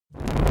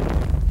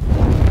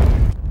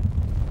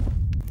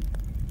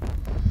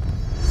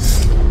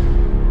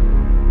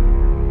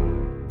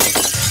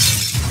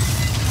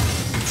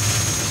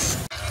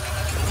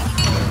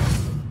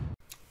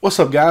What's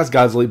up, guys?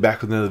 Guys, Elite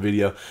back with another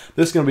video.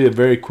 This is going to be a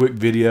very quick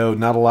video,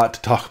 not a lot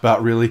to talk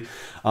about really.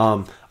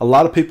 A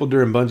lot of people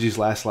during Bungie's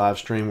last live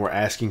stream were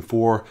asking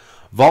for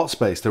vault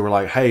space. They were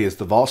like, hey, is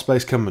the vault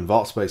space coming?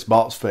 Vault space,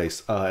 vault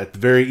space. At the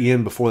very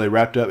end, before they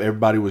wrapped up,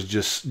 everybody was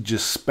just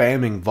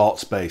spamming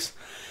vault space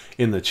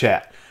in the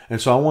chat.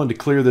 And so I wanted to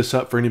clear this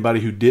up for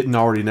anybody who didn't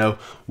already know.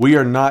 We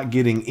are not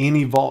getting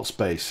any vault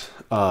space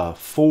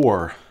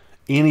for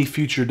any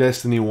future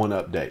Destiny 1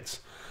 updates.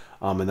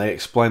 And they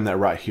explain that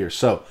right here.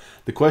 So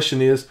the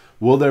question is,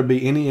 will there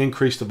be any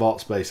increase to vault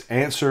space?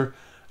 Answer,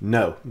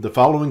 no. The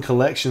following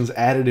collections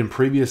added in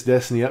previous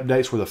Destiny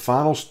updates were the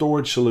final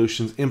storage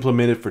solutions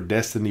implemented for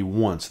Destiny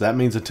 1. So that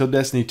means until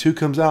Destiny 2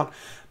 comes out,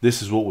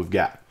 this is what we've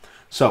got.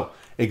 So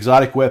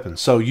exotic weapons.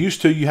 So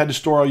used to, you had to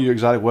store all your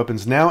exotic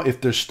weapons. Now,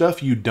 if there's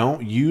stuff you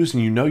don't use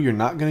and you know you're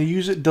not going to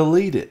use it,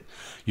 delete it.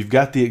 You've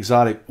got the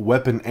exotic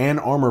weapon and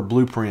armor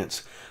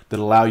blueprints that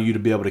allow you to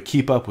be able to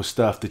keep up with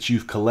stuff that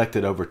you've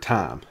collected over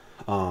time.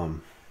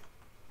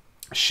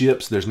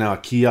 Ships, there's now a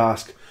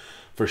kiosk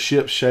for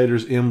ships,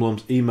 shaders,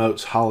 emblems,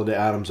 emotes, holiday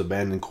items,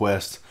 abandoned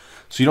quests.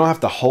 So you don't have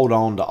to hold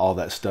on to all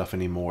that stuff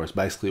anymore, is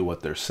basically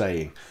what they're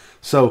saying.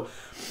 So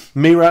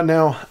me right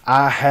now,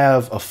 I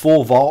have a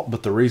full vault,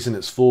 but the reason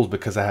it's full is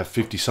because I have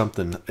 50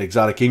 something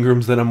exotic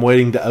engrams that I'm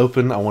waiting to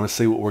open. I want to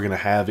see what we're going to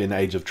have in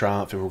Age of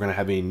Triumph, if we're going to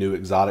have any new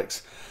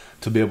exotics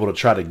to be able to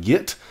try to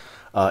get.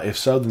 If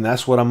so, then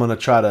that's what I'm going to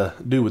try to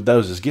do with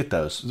those, is get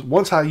those.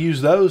 Once I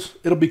use those,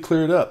 it'll be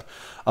cleared up.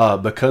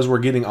 Because we're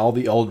getting all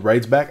the old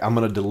raids back, I'm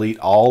going to delete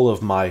all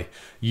of my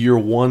year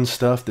 1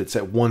 stuff that's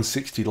at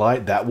 160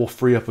 light. That will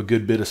free up a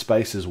good bit of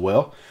space as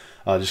well,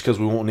 just because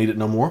we won't need it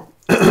no more.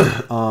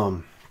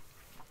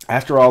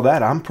 After all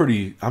that, I'm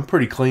pretty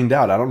cleaned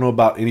out. I don't know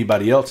about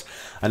anybody else.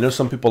 I know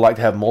some people like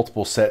to have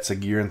multiple sets of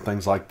gear and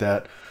things like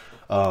that,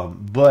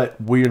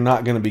 but we're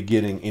not going to be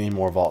getting any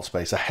more vault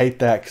space. I hate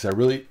that because I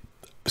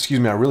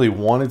really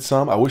wanted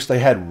some. I wish they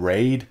had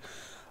raid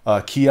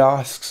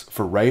kiosks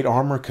for raid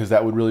armor, because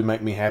that would really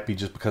make me happy,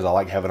 just because I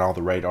like having all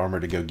the raid armor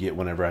to go get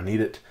whenever I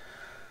need it.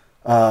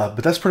 But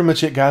that's pretty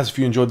much it, guys. If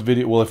you enjoyed the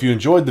video, well, if you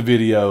enjoyed the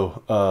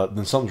video,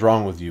 then something's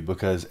wrong with you,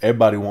 because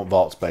everybody wants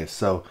vault space.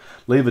 So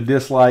leave a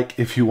dislike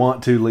if you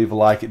want to, leave a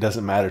like. It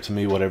doesn't matter to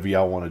me. Whatever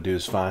y'all want to do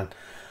is fine.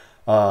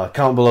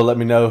 Comment below, let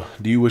me know,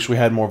 do you wish we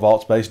had more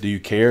vault space? Do you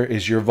care?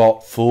 Is your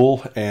vault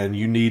full and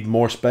you need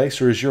more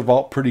space, or is your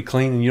vault pretty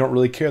clean and you don't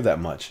really care that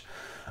much?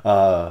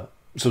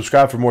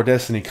 Subscribe for more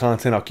Destiny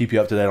content. I'll keep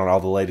you up to date on all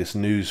the latest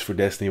news for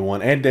Destiny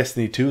 1 and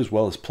Destiny 2, as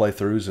well as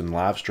playthroughs and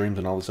live streams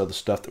and all this other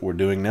stuff that we're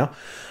doing now.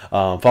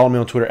 Follow me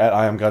on Twitter at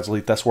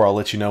IamGodsElite. That's where I'll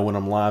let you know when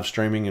I'm live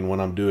streaming and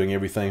when I'm doing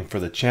everything for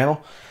the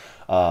channel.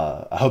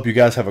 I hope you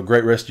guys have a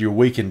great rest of your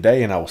week and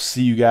day, and I will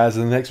see you guys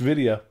in the next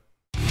video.